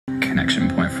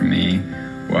inflection point for me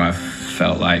where I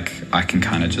felt like I can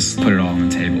kind of just put it all on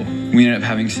the table. We ended up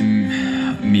having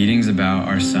some meetings about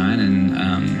our son,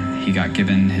 and he got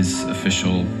given his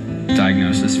official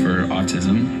diagnosis for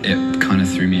autism. It kind of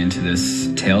threw me into this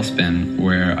tailspin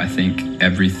where I think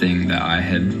everything that I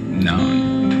had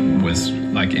known was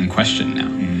like in question now.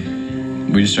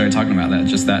 We just started talking about that,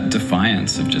 just that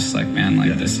defiance of just like, man,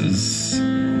 like this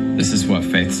is what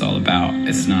faith's all about.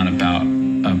 It's not about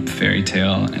a fairy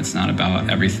tale. It's not about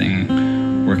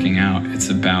everything working out. It's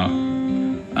about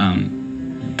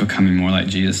becoming more like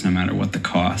Jesus no matter what the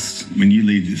cost. When you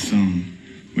lead this song,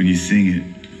 when you sing it,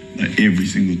 like every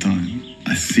single time,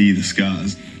 I see the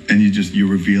scars, and you're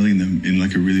revealing them in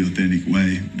like a really authentic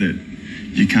way that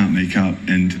you can't make up.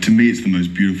 And to me, it's the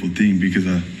most beautiful thing, because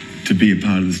to be a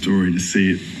part of the story, to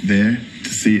see it there, to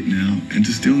see it now, and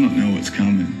to still not know what's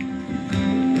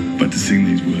coming, but to sing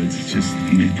these words, it's just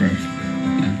me, bro.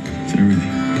 Yeah. It's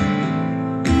everything.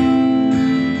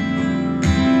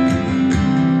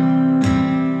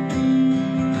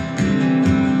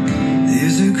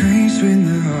 There's a grace when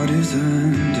the heart is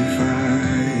under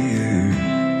fire,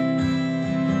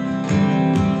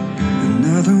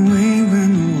 another way when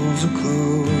the walls are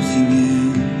closing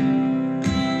in.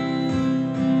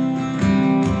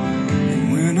 And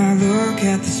when I look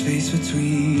at the space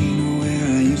between where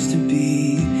I used to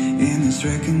be and this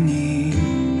reckoning,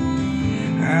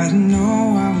 I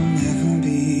know I will never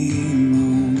be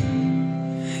alone.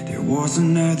 There was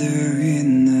another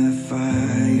in the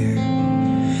fire,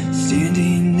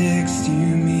 standing next to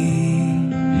me.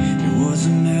 There was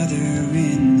another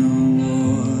in the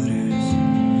waters,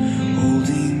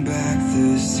 holding back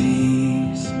the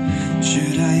seas.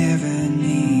 Should I ever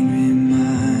need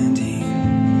reminding,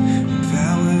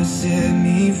 power set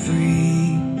me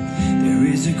free. There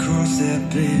is a cross that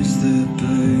bears the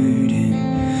burden,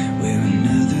 where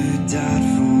another died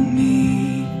for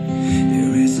me.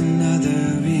 There is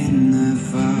another in the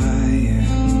fire.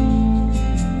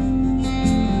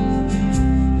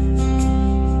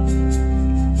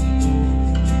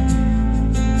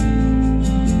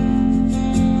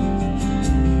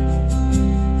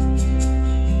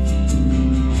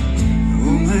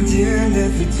 Dear,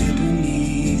 left me dead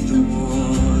beneath the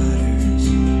waters.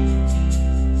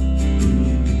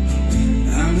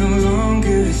 I'm no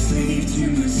longer a slave to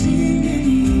my sin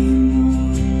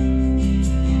anymore.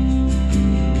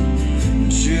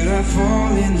 Should I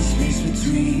fall in the space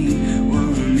between what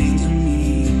remains of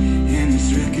me and this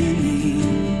reckoning?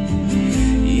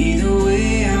 Either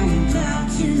way, I'm about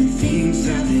to the things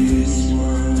of this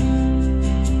world.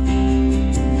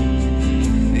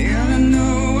 And I know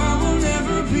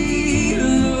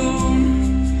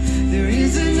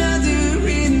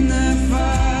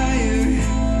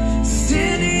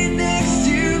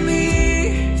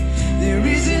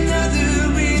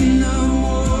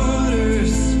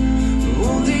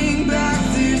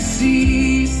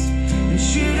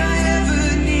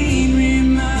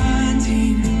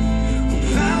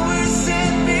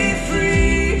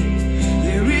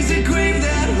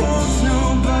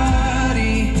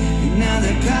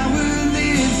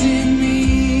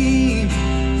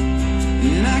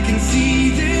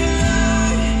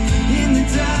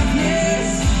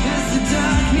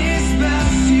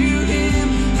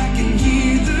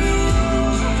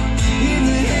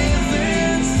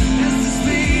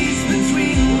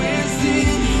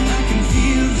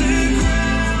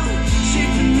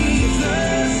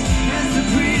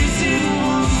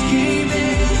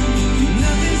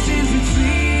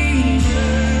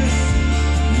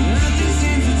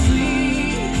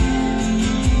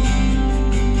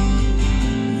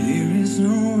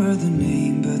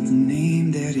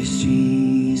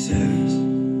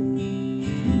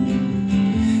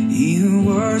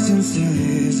and still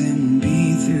is and will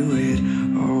be through it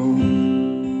all.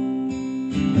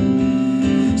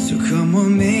 So come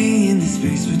on, May, in the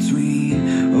space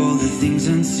between all the things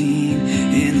unseen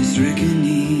and this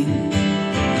reckoning.